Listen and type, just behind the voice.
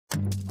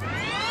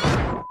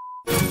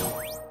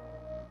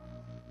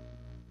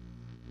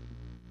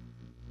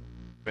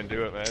and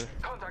do it, man.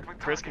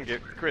 Chris,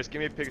 give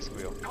me a pig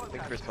squeal. I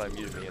think Chris probably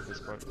muted me at this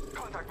point.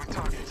 Contact with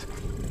target.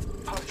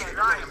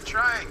 I'm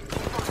trying.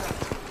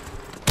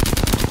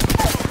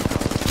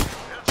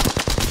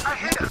 I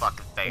hit a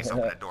fucking face,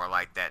 open the door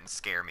like that and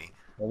scare me.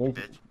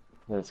 Bitch.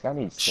 This guy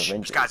needs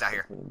syringes. This guy's out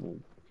here.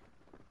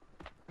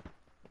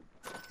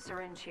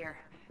 Syringe here.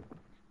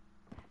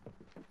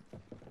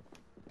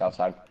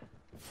 Outside.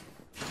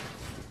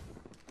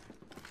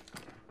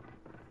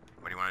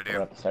 What do you want to do?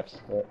 They're up the steps.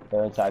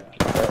 They're inside.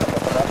 I'm gonna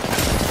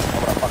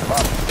fuck them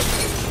up.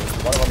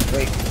 One of them's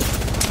weak.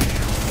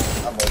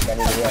 I'm weak. I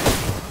need to heal.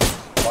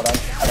 Hold on.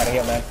 I gotta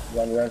heal, man. You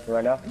on your own for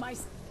right now?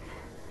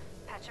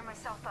 Patching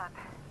myself up.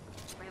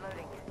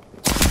 Reloading.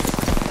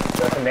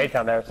 There's some nades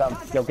down there or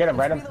something. Yo, get him,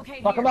 random.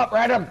 Fuck him up,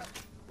 random.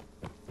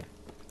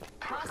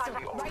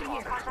 Right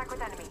here. Contact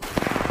with enemy.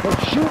 Dude,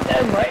 shoot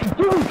them, right?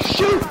 Dude,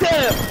 shoot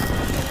them!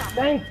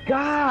 Thank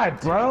God,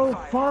 bro.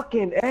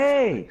 Fucking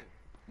A.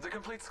 The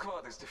complete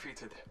squad is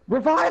defeated.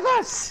 Revive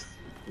us!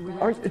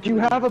 Do you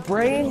have a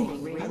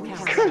brain?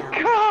 Good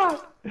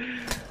God!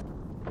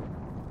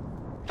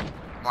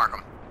 Mark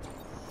him.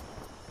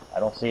 I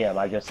don't see him.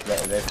 They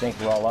think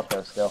we're all up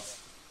there still.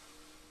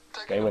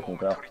 Stay with me,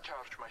 bro.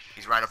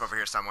 He's right up over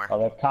here somewhere.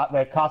 Oh,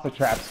 they're caustic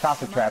traps.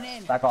 Caustic traps.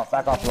 Back off,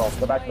 roll.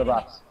 Go back to the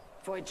box.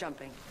 Void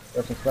jumping.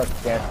 There's some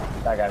stuff, scan.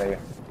 Back out of here.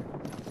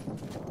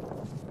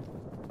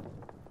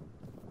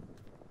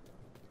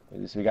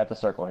 We got the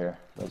circle here.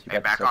 Hey,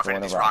 back off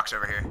into these rocks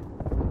over here.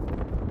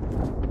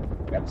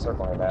 We got the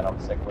circle here, man. I'm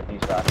sick with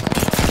these rocks.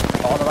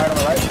 Oh, on the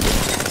right.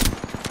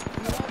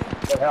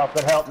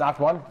 Good help. Knocked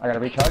one. I gotta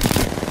recharge.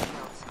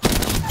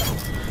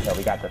 No,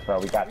 we got this, bro.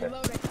 We got this.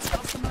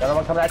 Another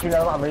one coming at you.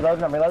 Another one. I'm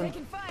reloading.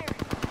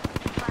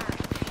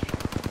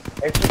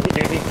 Hey,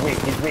 dude,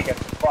 he's weak as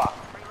fuck.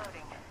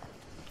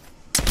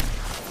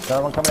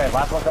 Another one coming in.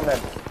 Last one coming in.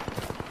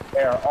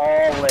 They are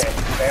all lit.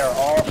 They are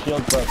all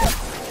shields broken.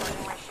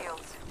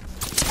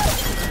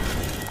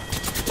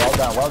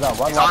 Well done.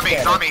 He's on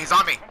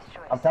me.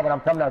 I'm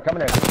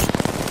coming in.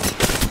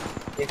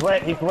 He's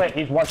lit.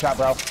 He's one shot,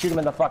 bro. Shoot him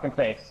in the fucking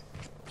face.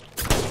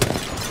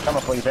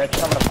 Coming for you, bitch.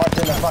 I'm gonna punch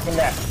you in the fucking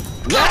neck.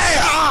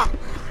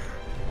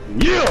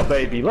 Yeah,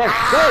 baby. Let's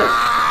go.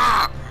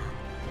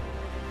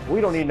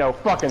 We don't need no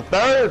fucking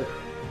third.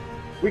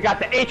 We got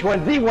the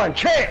H1Z1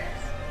 champ.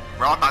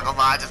 Bro, I'm not gonna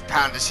lie. I just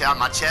pounded the shit on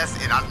my chest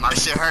and my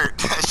shit hurt.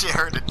 That shit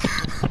hurted.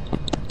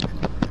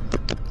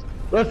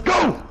 Let's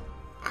go.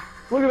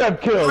 Look at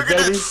that kills,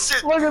 baby.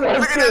 Look at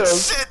that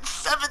kills. Shit.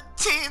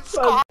 17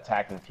 squad.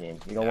 Attacking team.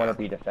 You don't want to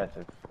be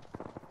defensive.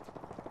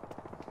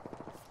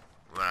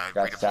 You wanna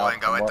redeploy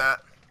and go with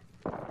that?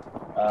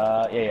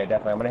 Yeah,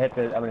 definitely. I'm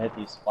gonna hit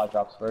these supply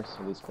drops first,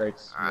 or these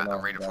crates. Alright, I'm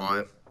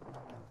redeploying.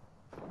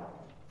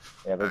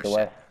 Yeah, lead the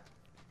way.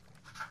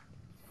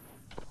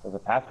 There's a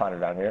Pathfinder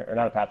down here. Or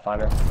not a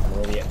Pathfinder. I'm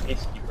an idiot.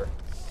 Peacekeeper.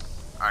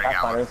 Already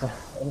got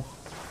one.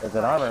 There's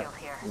an armor.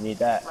 You need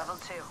that. Level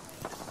 2.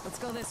 Let's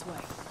go this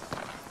way.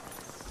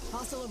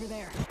 Hostile over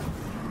there.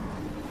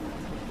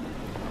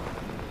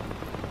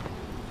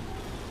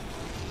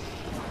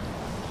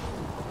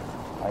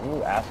 How do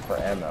you ask for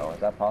ammo? Is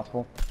that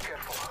possible?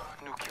 Careful,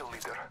 new kill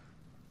leader.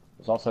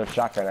 There's also a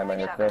shotgun ammo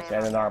here, Chris,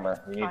 and an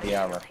armor. We need the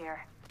armor.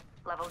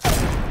 Level 2.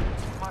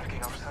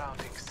 Marking our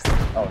surroundings.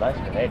 Oh, nice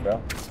grenade, bro.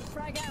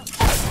 Frag out.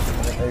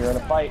 You're in a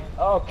fight.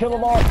 Oh, kill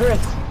them all, Chris!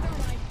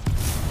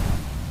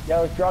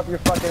 Yo, drop your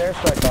fucking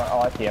airstrike on. Oh,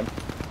 I see him.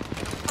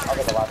 I'll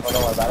get the last one,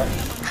 don't worry about it.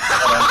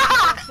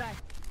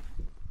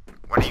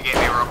 What do you get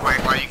me real quick?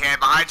 What do you can?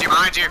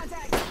 Behind you.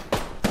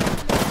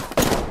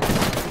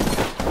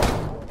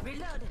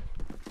 Reload.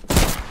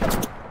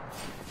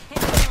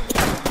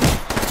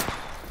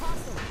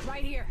 Hostile,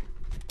 right here.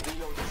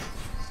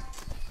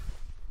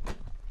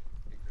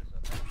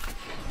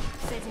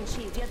 Setting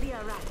shield. You'll be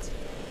alright.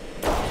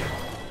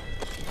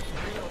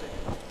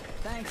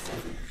 Thanks.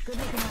 Good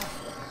looking out.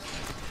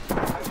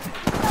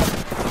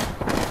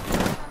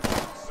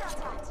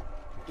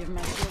 Give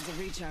my shields a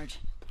recharge.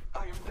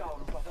 I am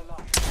down by the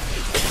line.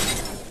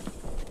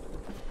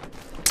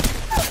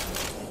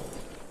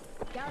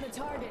 Down a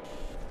target.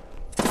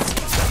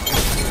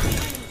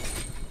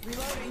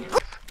 Reloading.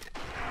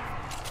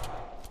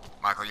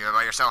 Michael, you're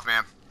by yourself,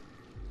 man.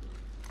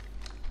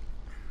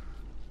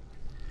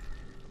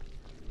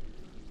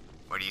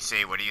 What do you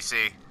see?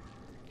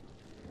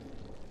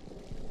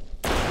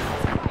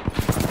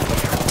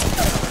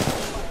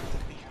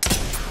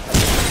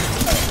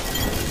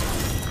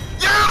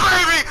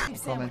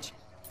 Coming.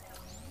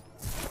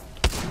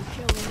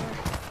 Kill leader.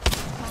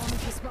 Call him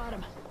if you spot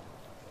him.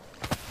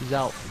 He's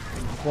out.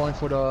 Going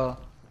for the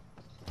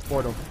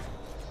portal.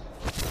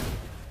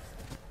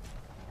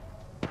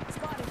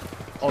 Spotted.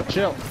 Oh,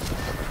 chill.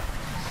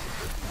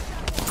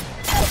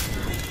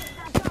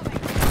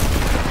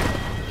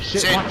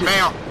 Shit, watch it.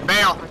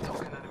 Bail.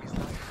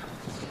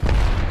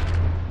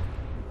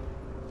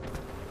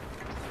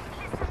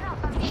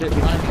 Shit,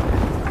 behind me.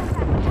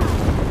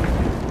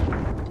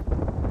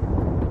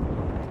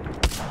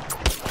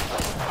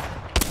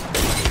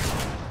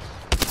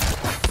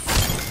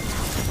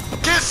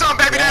 Get some,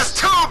 baby. That's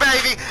 2, baby.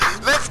 baby.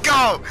 Let's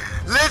go.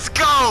 Let's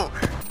go.